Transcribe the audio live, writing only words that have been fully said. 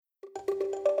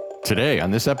Today on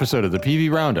this episode of the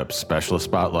PV Roundup Specialist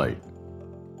Spotlight.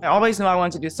 I always knew I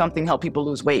wanted to do something to help people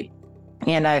lose weight.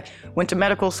 And I went to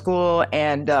medical school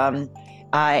and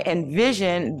I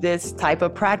envisioned this type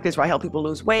of practice where I help people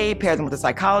lose weight, pair them with a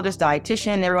psychologist,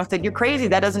 dietitian. Everyone said, "You're crazy,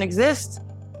 that doesn't exist."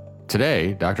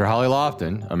 Today, Dr. Holly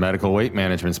Lofton, a medical weight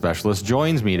management specialist,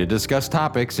 joins me to discuss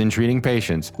topics in treating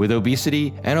patients with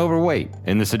obesity and overweight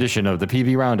in this edition of the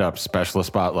PV Roundup Specialist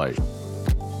Spotlight.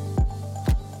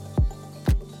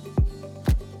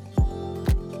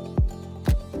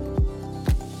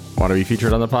 Want to be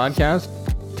featured on the podcast?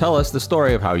 Tell us the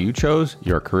story of how you chose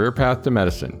your career path to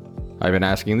medicine. I've been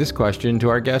asking this question to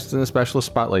our guests in the Specialist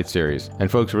Spotlight series, and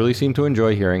folks really seem to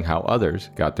enjoy hearing how others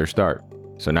got their start.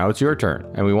 So now it's your turn,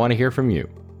 and we want to hear from you.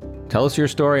 Tell us your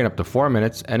story in up to 4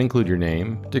 minutes and include your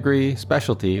name, degree,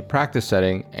 specialty, practice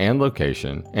setting, and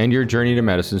location, and your journey to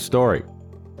medicine story.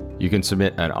 You can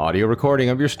submit an audio recording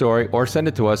of your story or send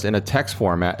it to us in a text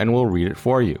format and we'll read it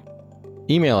for you.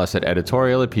 Email us at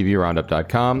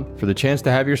editorial@pvroundup.com for the chance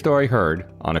to have your story heard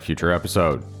on a future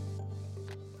episode.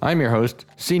 I'm your host,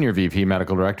 Senior VP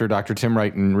Medical Director Dr. Tim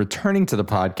Wright, and returning to the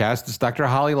podcast is Dr.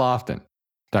 Holly Lofton.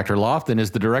 Dr. Lofton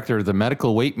is the director of the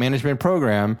Medical Weight Management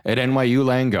Program at NYU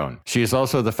Langone. She is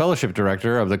also the Fellowship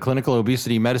Director of the Clinical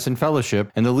Obesity Medicine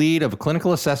Fellowship and the lead of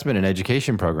Clinical Assessment and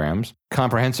Education Programs,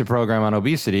 Comprehensive Program on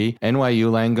Obesity, NYU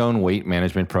Langone Weight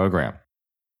Management Program.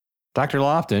 Dr.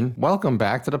 Lofton, welcome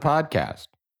back to the podcast.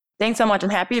 Thanks so much. I'm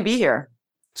happy to be here.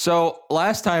 So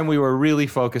last time we were really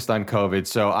focused on COVID,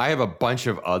 so I have a bunch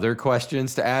of other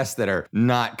questions to ask that are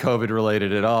not COVID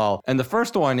related at all. And the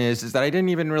first one is that I didn't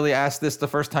even really ask this the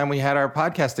first time we had our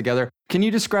podcast together. Can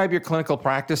you describe your clinical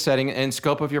practice setting and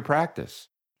scope of your practice?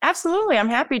 Absolutely. I'm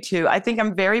happy to. I think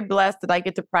I'm very blessed that I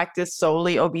get to practice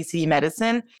solely obesity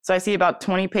medicine. So I see about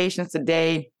 20 patients a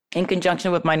day in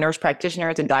conjunction with my nurse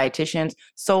practitioners and dietitians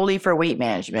solely for weight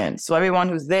management. So everyone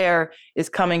who's there is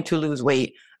coming to lose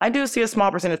weight. I do see a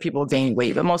small percentage of people gaining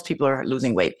weight, but most people are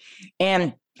losing weight.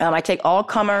 And I take all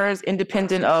comers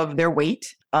independent of their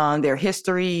weight, their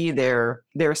history, their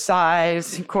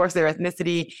size, of course, their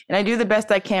ethnicity. And I do the best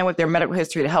I can with their medical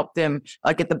history to help them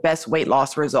get the best weight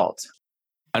loss results.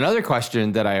 Another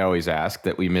question that I always ask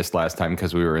that we missed last time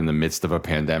because we were in the midst of a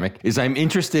pandemic is I'm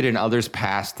interested in others'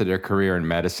 paths to their career in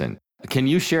medicine. Can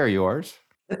you share yours?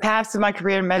 The paths to my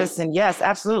career in medicine? Yes,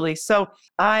 absolutely. So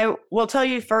I will tell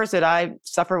you first that I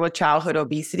suffer with childhood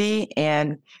obesity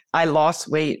and I lost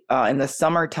weight in the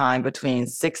summertime between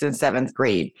 6th and 7th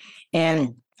grade.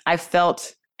 And I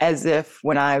felt as if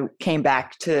when I came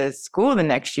back to school the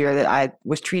next year that I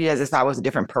was treated as if I was a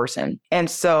different person. And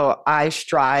so I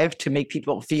strive to make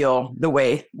people feel the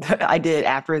way that I did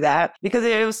after that because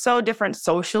it was so different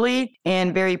socially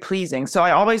and very pleasing. So I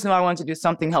always knew I wanted to do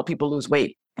something to help people lose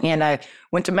weight. And I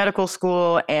went to medical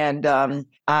school and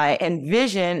I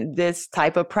envisioned this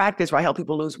type of practice where I help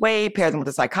people lose weight, pair them with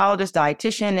a psychologist,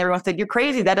 dietitian. Everyone said, "You're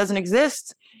crazy, that doesn't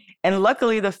exist." And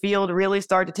luckily, the field really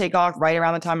started to take off right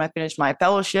around the time I finished my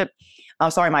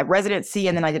my residency.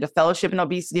 And then I did a fellowship in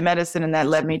obesity medicine, and that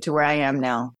led me to where I am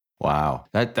now. Wow,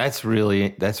 that's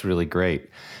really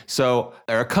great. So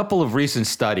there are a couple of recent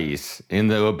studies in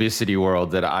the obesity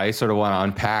world that I sort of want to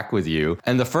unpack with you.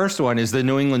 And the first one is the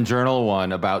New England Journal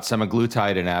one about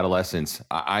semaglutide in adolescents.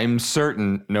 I'm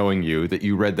certain, knowing you, that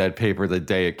you read that paper the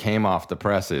day it came off the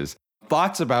presses.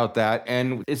 Thoughts about that,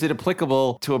 and is it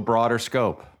applicable to a broader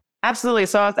scope? Absolutely.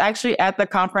 So I was actually at the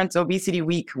conference Obesity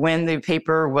Week when the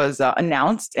paper was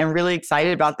announced and really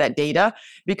excited about that data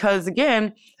because,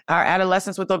 again, our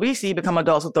adolescents with obesity become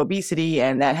adults with obesity,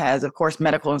 and that has, of course,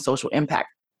 medical and social impact.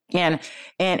 And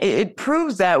it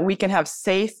proves that we can have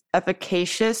safe,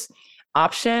 efficacious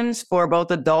options for both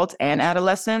adults and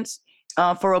adolescents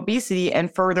for obesity.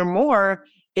 And furthermore,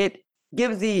 it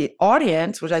gives the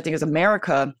audience, which I think is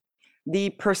America, the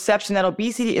perception that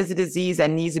obesity is a disease that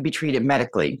needs to be treated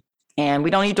medically. And we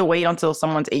don't need to wait until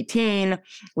someone's 18.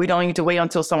 We don't need to wait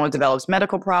until someone develops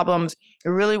medical problems.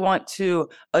 We really want to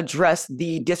address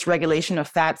the dysregulation of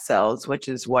fat cells, which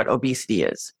is what obesity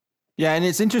is. Yeah, and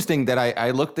it's interesting that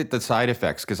I looked at the side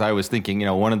effects because I was thinking,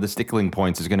 one of the stickling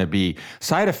points is going to be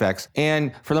side effects.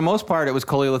 And for the most part, it was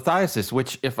cholelithiasis,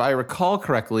 which, if I recall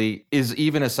correctly, is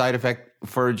even a side effect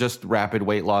for just rapid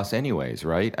weight loss anyways,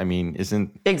 right? I mean,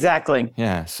 isn't... Exactly.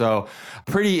 Yeah. So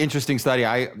pretty interesting study.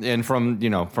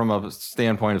 From a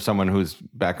standpoint of someone whose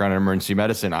background in emergency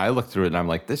medicine, I looked through it and I'm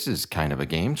like, this is kind of a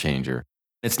game changer.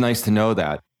 It's nice to know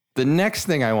that. The next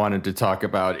thing I wanted to talk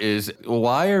about is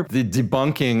why are the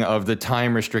debunking of the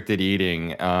time-restricted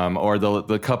eating or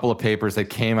the couple of papers that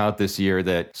came out this year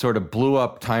that sort of blew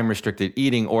up time-restricted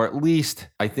eating, or at least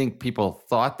I think people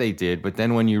thought they did, but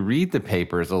then when you read the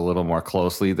papers a little more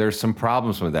closely, there's some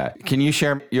problems with that. Can you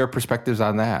share your perspectives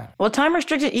on that? Well,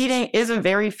 time-restricted eating is a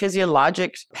very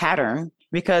physiologic pattern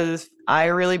because I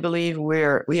really believe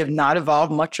we have not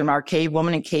evolved much from our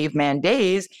cavewoman and caveman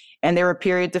days. And there were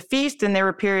periods of feast and there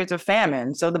were periods of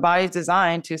famine. So the body is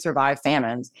designed to survive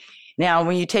famines. Now,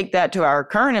 when you take that to our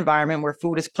current environment where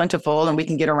food is plentiful and we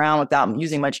can get around without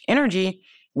using much energy,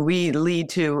 we lead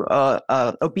to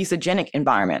a obesogenic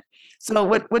environment. So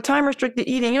with time-restricted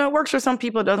eating, it works for some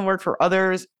people, it doesn't work for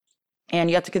others. And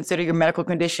you have to consider your medical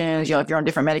conditions, if you're on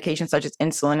different medications such as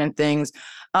insulin and things.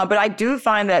 But I do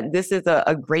find that this is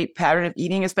a great pattern of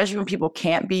eating, especially when people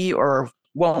can't be or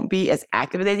won't be as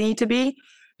active as they need to be,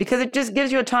 because it just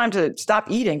gives you a time to stop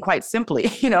eating, quite simply,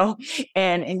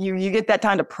 and you get that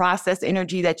time to process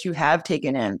energy that you have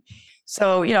taken in.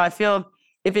 So, I feel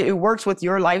if it works with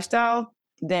your lifestyle,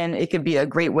 then it could be a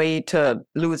great way to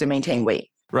lose and maintain weight.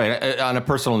 Right. On a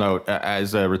personal note,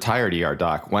 as a retired ER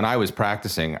doc, when I was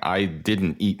practicing, I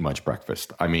didn't eat much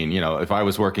breakfast. I mean, if I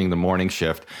was working the morning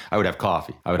shift, I would have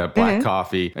coffee. I would have black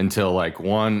coffee until like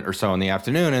 1 or so in the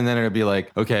afternoon. And then it would be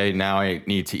like, okay, now I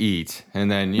need to eat.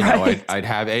 And then, I'd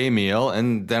have a meal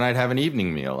and then I'd have an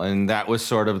evening meal. And that was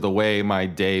sort of the way my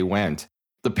day went.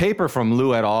 The paper from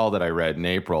Liu et al. That I read in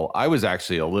April, I was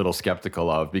actually a little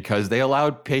skeptical of because they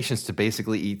allowed patients to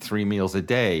basically eat 3 meals a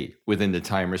day within the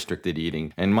time-restricted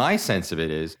eating. And my sense of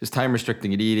it is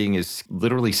time-restricted eating is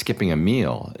literally skipping a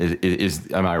meal.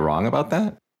 Am I wrong about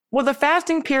that? Well, the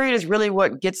fasting period is really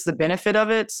what gets the benefit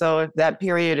of it. So if that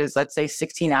period is, let's say,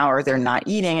 16 hours, they're not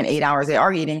eating, and 8 hours they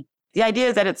are eating. The idea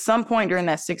is that at some point during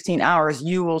that 16 hours,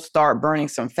 you will start burning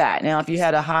some fat. Now, if you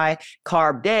had a high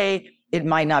carb day, it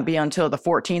might not be until the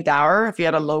 14th hour. If you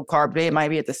had a low carb day, it might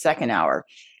be at the 2nd hour.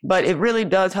 But it really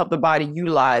does help the body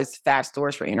utilize fat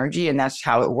stores for energy, and that's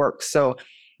how it works. So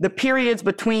the periods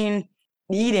between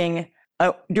eating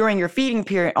during your feeding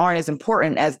period aren't as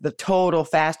important as the total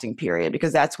fasting period,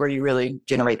 because that's where you really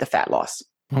generate the fat loss.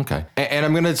 Okay. And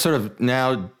I'm going to sort of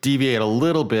now deviate a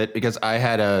little bit because I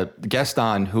had a guest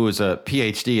on who is a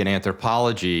PhD in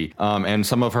anthropology, and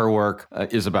some of her work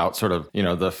is about sort of,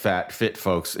 the fat, fit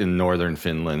folks in northern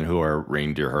Finland who are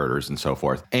reindeer herders and so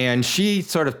forth. And she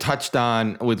sort of touched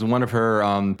on with one of her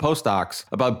postdocs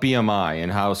about BMI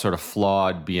and how sort of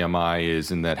flawed BMI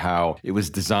is, and that how it was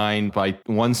designed by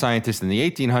one scientist in the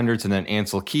 1800s, and then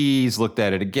Ansel Keys looked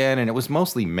at it again, and it was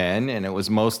mostly men, and it was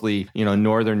mostly,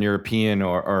 Northern European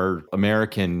or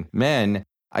American men.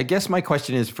 I guess my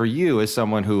question is for you, as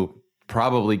someone who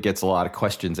probably gets a lot of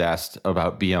questions asked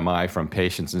about BMI from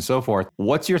patients and so forth.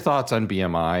 What's your thoughts on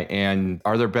BMI, and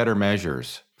are there better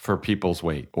measures for people's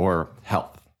weight or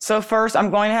health? So first, I'm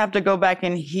going to have to go back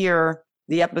and hear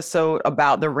the episode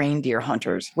about the reindeer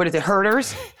hunters. What is it,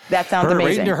 herders? That sounds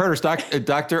amazing. Reindeer herders,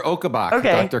 Dr. Okabach,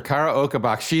 okay. Dr. Kara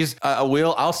Okabach. She's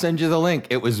I'll send you the link.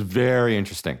 It was very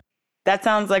interesting. That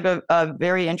sounds like a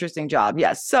very interesting job.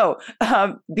 Yes. So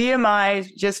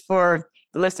BMI, just for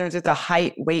the listeners, it's a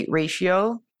height-weight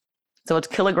ratio. So it's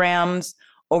kilograms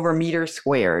over meters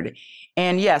squared.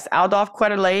 And yes, Adolf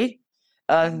Quetelet,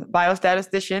 a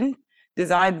biostatistician,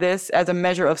 designed this as a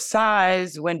measure of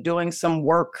size when doing some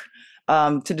work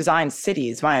to design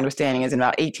cities. My understanding is in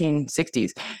about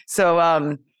 1860s.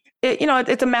 So,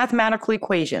 it's a mathematical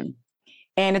equation.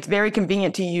 And it's very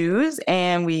convenient to use,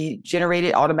 and we generate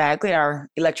it automatically in our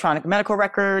electronic medical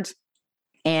records,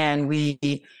 and we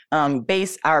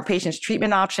base our patients'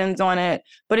 treatment options on it,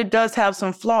 but it does have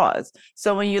some flaws.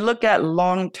 So when you look at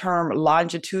long-term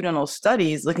longitudinal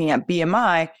studies looking at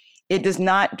BMI, it does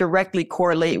not directly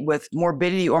correlate with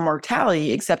morbidity or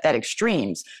mortality except at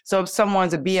extremes. So if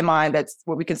someone's a BMI that's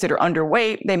what we consider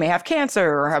underweight, they may have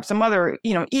cancer or have some other,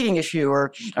 eating issue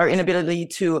or inability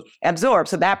to absorb.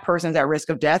 So that person's at risk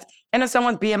of death. And if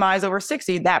someone's BMI is over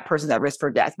 60, that person's at risk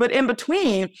for death. But in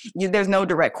between, there's no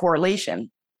direct correlation.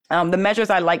 The measures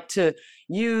I like to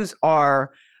use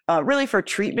are really for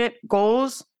treatment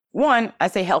goals. One, I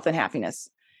say health and happiness.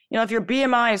 If your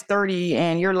BMI is 30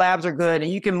 and your labs are good and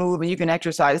you can move and you can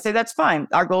exercise, I say that's fine.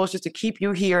 Our goal is just to keep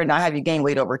you here and not have you gain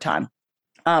weight over time.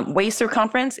 Waist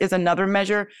circumference is another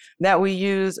measure that we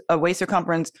use. A waist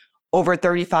circumference over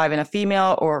 35 in a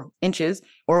female or inches,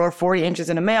 or 40 inches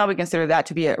in a male, we consider that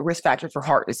to be a risk factor for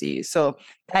heart disease. So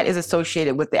that is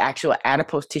associated with the actual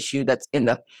adipose tissue that's in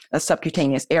the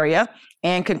subcutaneous area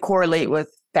and can correlate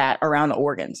with fat around the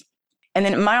organs. And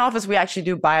then in my office, we actually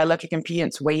do bioelectric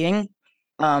impedance weighting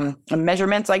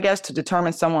measurements, I guess, to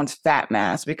determine someone's fat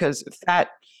mass, because fat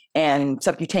and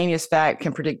subcutaneous fat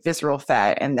can predict visceral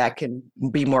fat, and that can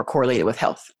be more correlated with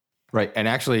health. Right. And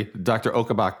actually, Dr.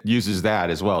 Okabak uses that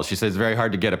as well. She says it's very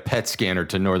hard to get a PET scanner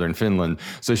to northern Finland.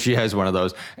 So she has one of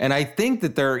those. And I think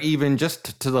that there are even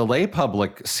just to the lay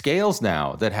public scales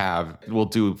now that will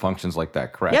do functions like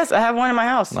that, correct? Yes, I have one in my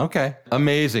house. Okay.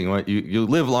 Amazing. You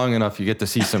live long enough, you get to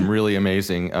see some really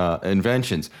amazing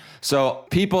inventions. So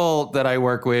people that I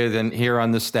work with and here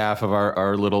on the staff of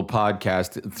our little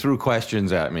podcast threw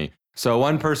questions at me. So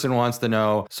one person wants to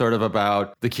know sort of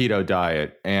about the keto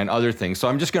diet and other things. So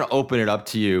I'm just going to open it up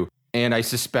to you. And I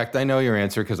suspect I know your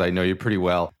answer because I know you pretty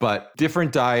well. But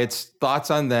different diets,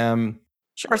 thoughts on them?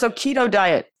 Sure. So keto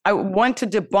diet, I want to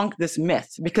debunk this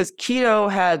myth because keto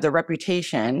has the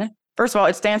reputation. First of all,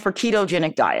 it stands for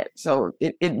ketogenic diet. So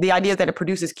the idea is that it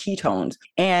produces ketones.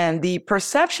 And the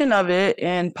perception of it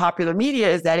in popular media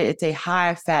is that it's a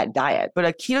high fat diet. But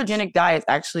a ketogenic diet is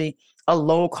actually a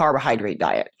low carbohydrate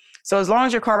diet. So as long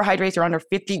as your carbohydrates are under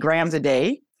 50 grams a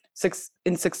day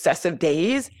in successive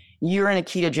days, you're in a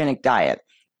ketogenic diet.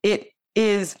 It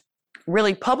is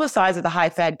really publicized as a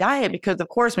high-fat diet because, of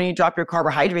course, when you drop your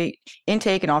carbohydrate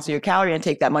intake and also your calorie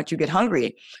intake that much, you get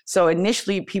hungry. So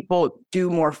initially, people do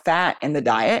more fat in the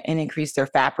diet and increase their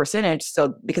fat percentage.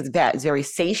 So because fat is very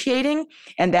satiating,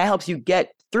 and that helps you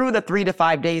get through the 3 to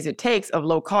 5 days it takes of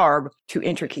low carb to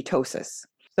enter ketosis.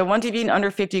 So once you've eaten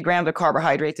under 50 grams of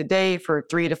carbohydrates a day for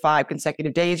 3 to 5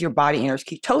 consecutive days, your body enters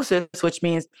ketosis, which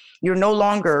means you're no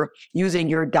longer using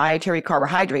your dietary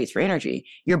carbohydrates for energy.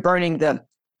 You're burning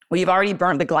you've already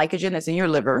burned the glycogen that's in your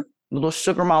liver, little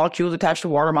sugar molecules attached to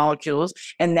water molecules,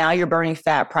 and now you're burning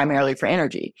fat primarily for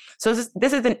energy. So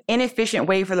this is an inefficient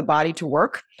way for the body to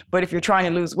work, but if you're trying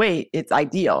to lose weight, it's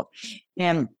ideal.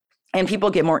 And people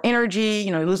get more energy,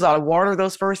 you lose a lot of water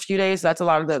those first few days. So that's a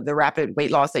lot of the rapid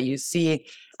weight loss that you see.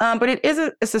 But it is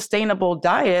a sustainable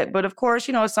diet. But of course,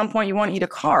 at some point you want to eat a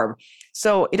carb.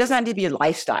 So it doesn't have to be a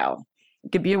lifestyle.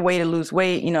 It could be a way to lose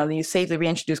weight. You safely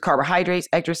reintroduce carbohydrates,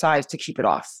 exercise to keep it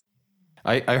off.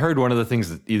 I heard one of the things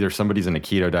that either somebody's in a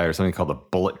keto diet or something called a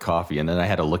bullet coffee. And then I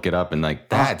had to look it up and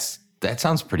that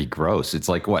sounds pretty gross. It's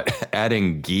like what?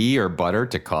 Adding ghee or butter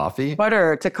to coffee?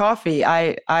 Butter to coffee.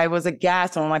 I was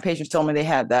aghast when my patients told me they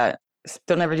had that.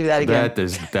 Don't ever do that again.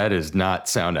 That does not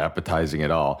sound appetizing at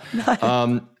all.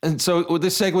 And so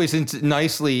this segues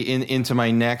nicely into my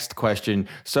next question.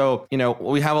 So,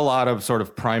 we have a lot of sort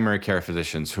of primary care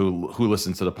physicians who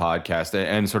listen to the podcast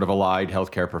and sort of allied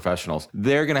healthcare professionals.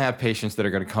 They're going to have patients that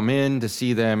are going to come in to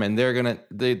see them, and they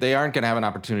aren't going to have an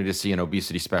opportunity to see an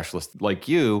obesity specialist like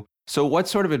you. So what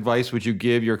sort of advice would you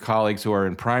give your colleagues who are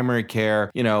in primary care,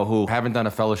 who haven't done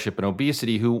a fellowship in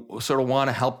obesity, who sort of want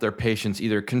to help their patients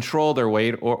either control their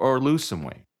weight or lose some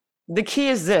weight? The key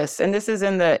is this, and this is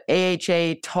in the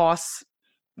AHA TOS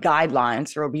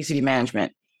guidelines for obesity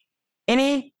management.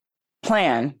 Any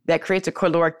plan that creates a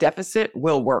caloric deficit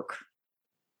will work.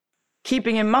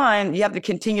 Keeping in mind, you have to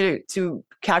continue to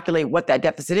calculate what that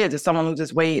deficit is. If someone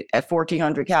loses weight at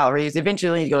 1,400 calories,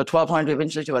 eventually you go to 1,200,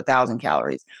 eventually to 1,000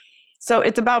 calories. So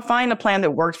it's about finding a plan that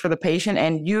works for the patient,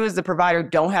 and you as the provider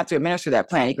don't have to administer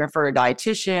that plan. You can refer to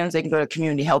dietitians, they can go to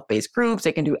community health-based groups,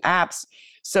 they can do apps.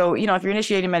 So, if you're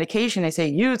initiating medication, they say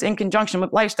use in conjunction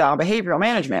with lifestyle behavioral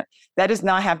management. That does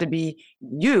not have to be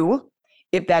you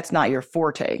if that's not your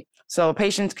forte. So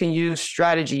patients can use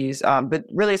strategies, but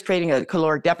really it's creating a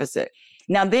caloric deficit.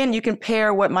 Now, then you can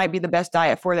pair what might be the best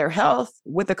diet for their health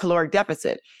with a caloric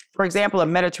deficit. For example, a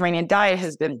Mediterranean diet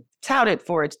has been touted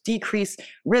for its decreased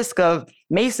risk of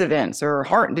MACE events or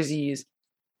heart disease.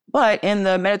 But in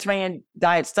the Mediterranean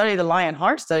diet study, the Lion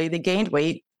Heart study, they gained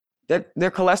weight.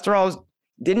 Their cholesterol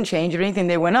didn't change. If anything,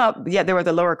 they went up, yet there was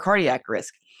a lower cardiac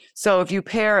risk. So if you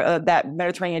pair that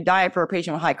Mediterranean diet for a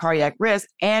patient with high cardiac risk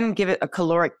and give it a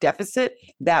caloric deficit,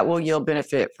 that will yield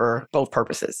benefit for both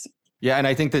purposes. Yeah, and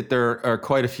I think that there are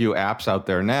quite a few apps out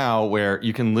there now where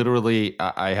you can literally,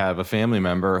 I have a family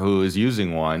member who is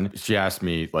using one. She asked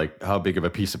me, how big of a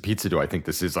piece of pizza do I think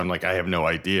this is? I'm like, I have no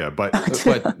idea.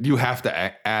 But you have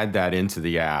to add that into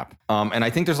the app. And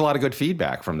I think there's a lot of good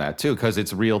feedback from that, too, because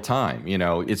it's real time.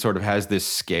 It sort of has this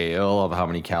scale of how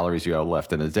many calories you have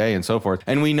left in a day and so forth.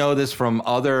 And we know this from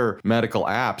other medical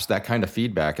apps. That kind of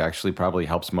feedback actually probably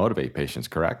helps motivate patients,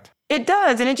 correct? It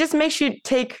does. And it just makes you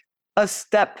take a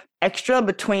step extra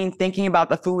between thinking about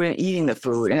the food and eating the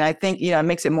food. And I think, it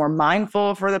makes it more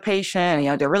mindful for the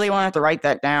patient. They really won't have to write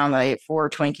that down. I ate 4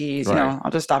 Twinkies, right. I'll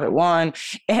just stop at 1.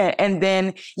 And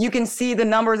then you can see the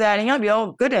numbers adding up.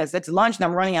 Oh, goodness, it's lunch and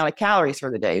I'm running out of calories for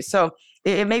the day. So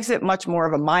it makes it much more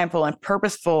of a mindful and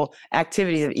purposeful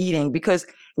activity of eating, because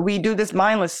we do this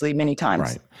mindlessly many times.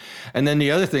 Right. And then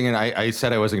the other thing, and I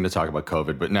said I wasn't going to talk about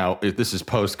COVID, but now this is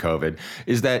post-COVID,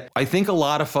 is that I think a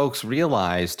lot of folks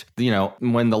realized,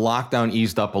 when the lockdown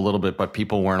eased up a little bit, but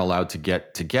people weren't allowed to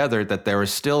get together, that there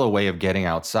is still a way of getting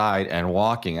outside and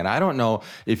walking. And I don't know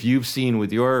if you've seen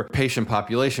with your patient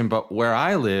population, but where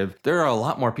I live, there are a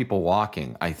lot more people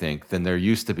walking, I think, than there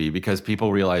used to be, because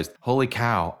people realized, holy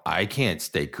cow, I can't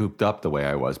stay cooped up the way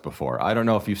I was before. I don't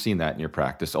know if you've seen that in your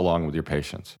practice along with your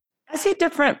patients. I see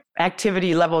different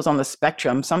activity levels on the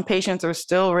spectrum. Some patients are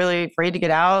still really afraid to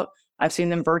get out. I've seen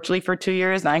them virtually for 2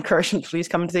 years, and I encourage them to please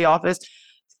come into the office.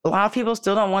 A lot of people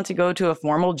still don't want to go to a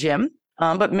formal gym,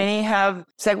 but many have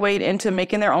segued into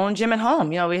making their own gym at home.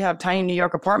 We have tiny New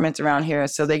York apartments around here,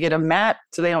 so they get a mat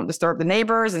so they don't disturb the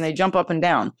neighbors, and they jump up and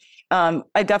down.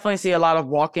 I definitely see a lot of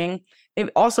walking.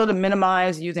 Also, to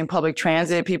minimize using public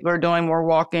transit, people are doing more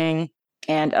walking.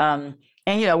 And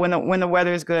when the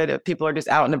weather is good, people are just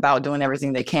out and about doing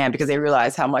everything they can because they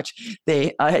realize how much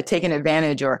they had taken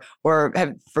advantage or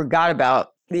have forgot about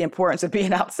the importance of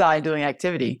being outside doing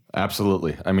activity.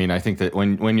 Absolutely. I mean, I think that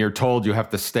when you're told you have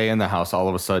to stay in the house, all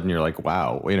of a sudden you're like,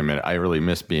 wow, wait a minute, I really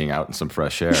miss being out in some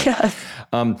fresh air. Yes.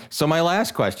 So my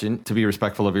last question, to be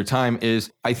respectful of your time,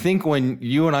 is I think when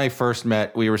you and I first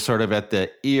met, we were sort of at the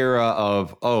era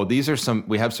of,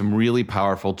 we have some really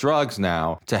powerful drugs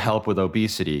now to help with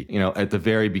obesity, at the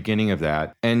very beginning of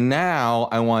that. And now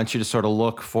I want you to sort of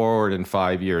look forward in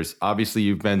 5 years. Obviously,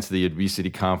 you've been to the obesity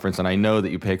conference, and I know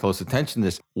that you pay close attention to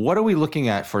this. What are we looking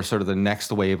at for sort of the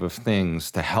next wave of things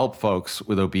to help folks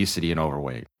with obesity and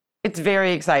overweight? It's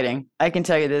very exciting. I can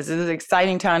tell you this. This is an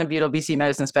exciting time to be an obesity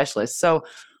medicine specialist. So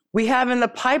we have in the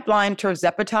pipeline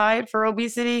tirzepatide for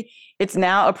obesity. It's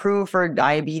now approved for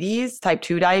diabetes, type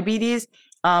 2 diabetes,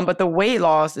 but the weight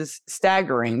loss is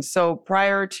staggering. So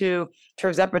prior to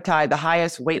tirzepatide, the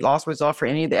highest weight loss result for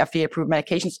any of the FDA-approved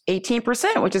medications,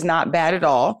 18%, which is not bad at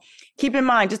all. Keep in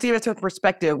mind, just to give it to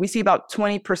perspective, we see about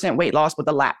 20% weight loss with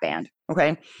the lap band,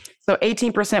 okay? So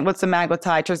 18% with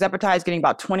semaglutide. Tirzepatide is getting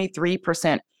about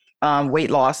 23% weight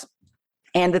loss.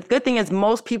 And the good thing is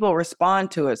most people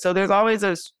respond to it. So there's always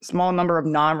a small number of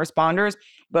non-responders,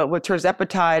 but with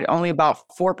tirzepatide, only about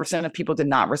 4% of people did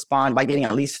not respond by getting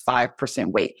at least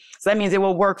 5% weight. So that means it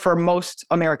will work for most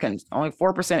Americans. Only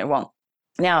 4% it won't.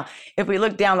 Now, if we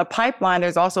look down the pipeline,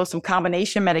 there's also some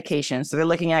combination medications. So they're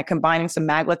looking at combining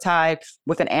semaglutide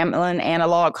with an amylin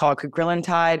analog called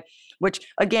cagrilintide, which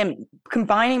again,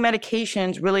 combining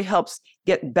medications really helps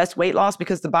get best weight loss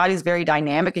because the body is very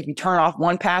dynamic. If you turn off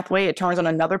one pathway, it turns on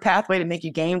another pathway to make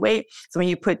you gain weight. So when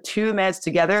you put two meds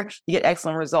together, you get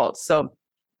excellent results. So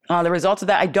the results of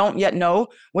that, I don't yet know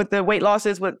what the weight loss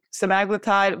is with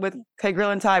semaglutide, with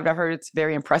cagrilintide, but I've heard it's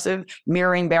very impressive,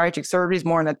 mirroring bariatric surgeries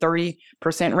more in the 30%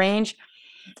 range.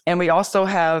 And we also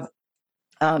have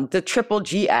the triple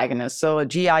G agonist, so a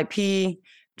GIP,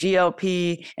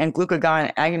 GLP, and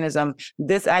glucagon agonism.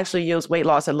 This actually yields weight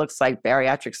loss that looks like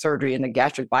bariatric surgery in the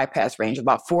gastric bypass range,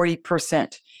 about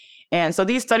 40%. And so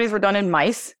these studies were done in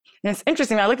mice. And it's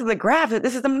interesting, when I looked at the graph,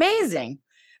 this is amazing.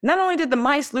 Not only did the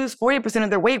mice lose 40% of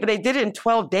their weight, but they did it in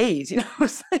 12 days.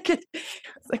 It's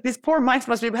like these poor mice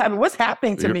must be having, what's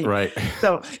happening to me? Right.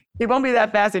 So it won't be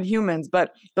that fast in humans,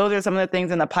 but those are some of the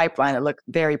things in the pipeline that look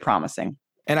very promising.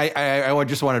 And I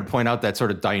just wanted to point out that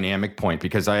sort of dynamic point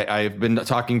because I've been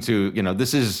talking to,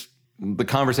 this is the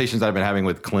conversations I've been having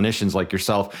with clinicians like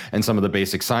yourself and some of the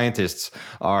basic scientists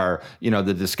are,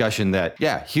 the discussion that,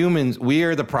 humans, we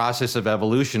are the process of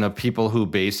evolution of people who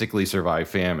basically survive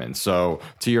famine. So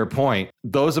to your point,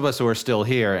 those of us who are still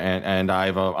here, and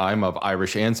I'm of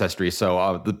Irish ancestry,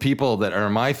 so the people that are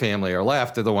in my family are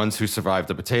left are the ones who survived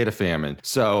the potato famine.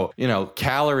 So,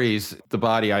 calories, the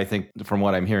body, I think, from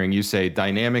what I'm hearing you say,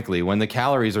 dynamically, when the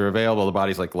calories are available, the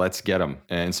body's like, let's get them.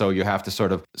 And so you have to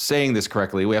sort of, saying this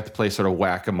correctly, we have to play sort of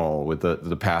whack-a-mole with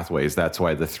the pathways. That's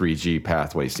why the 3G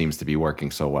pathway seems to be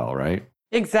working so well, right?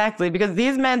 Exactly, because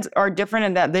these meds are different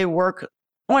in that they work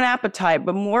on appetite,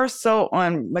 but more so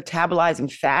on metabolizing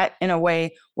fat in a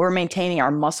way we're maintaining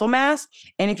our muscle mass.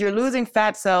 And if you're losing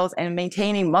fat cells and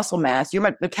maintaining muscle mass, your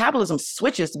metabolism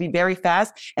switches to be very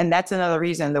fast. And that's another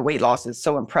reason the weight loss is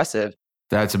so impressive.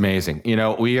 That's amazing.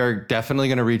 We are definitely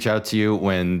going to reach out to you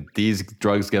when these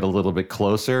drugs get a little bit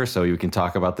closer so you can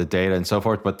talk about the data and so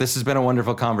forth. But this has been a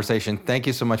wonderful conversation. Thank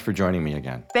you so much for joining me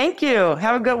again. Thank you.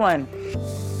 Have a good one.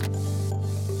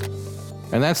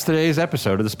 And that's today's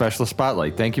episode of the Specialist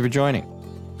Spotlight. Thank you for joining.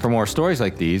 For more stories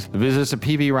like these, visit us at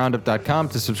pvroundup.com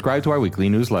to subscribe to our weekly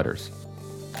newsletters.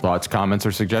 Thoughts, comments,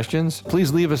 or suggestions?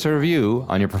 Please leave us a review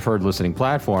on your preferred listening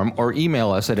platform or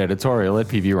email us at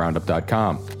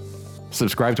editorial@pvroundup.com.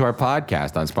 Subscribe to our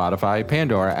podcast on Spotify,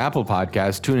 Pandora, Apple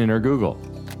Podcasts, TuneIn, or Google.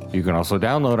 You can also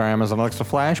download our Amazon Alexa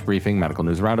Flash Briefing medical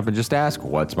news roundup and just ask,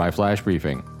 "What's my Flash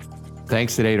Briefing?"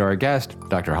 Thanks today to our guest,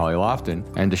 Dr. Holly Lofton,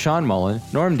 and Deshaun Mullen,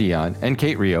 Norm Dion, and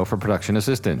Kate Rio for production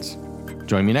assistance.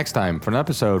 Join me next time for an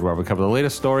episode where we cover the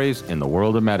latest stories in the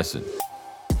world of medicine.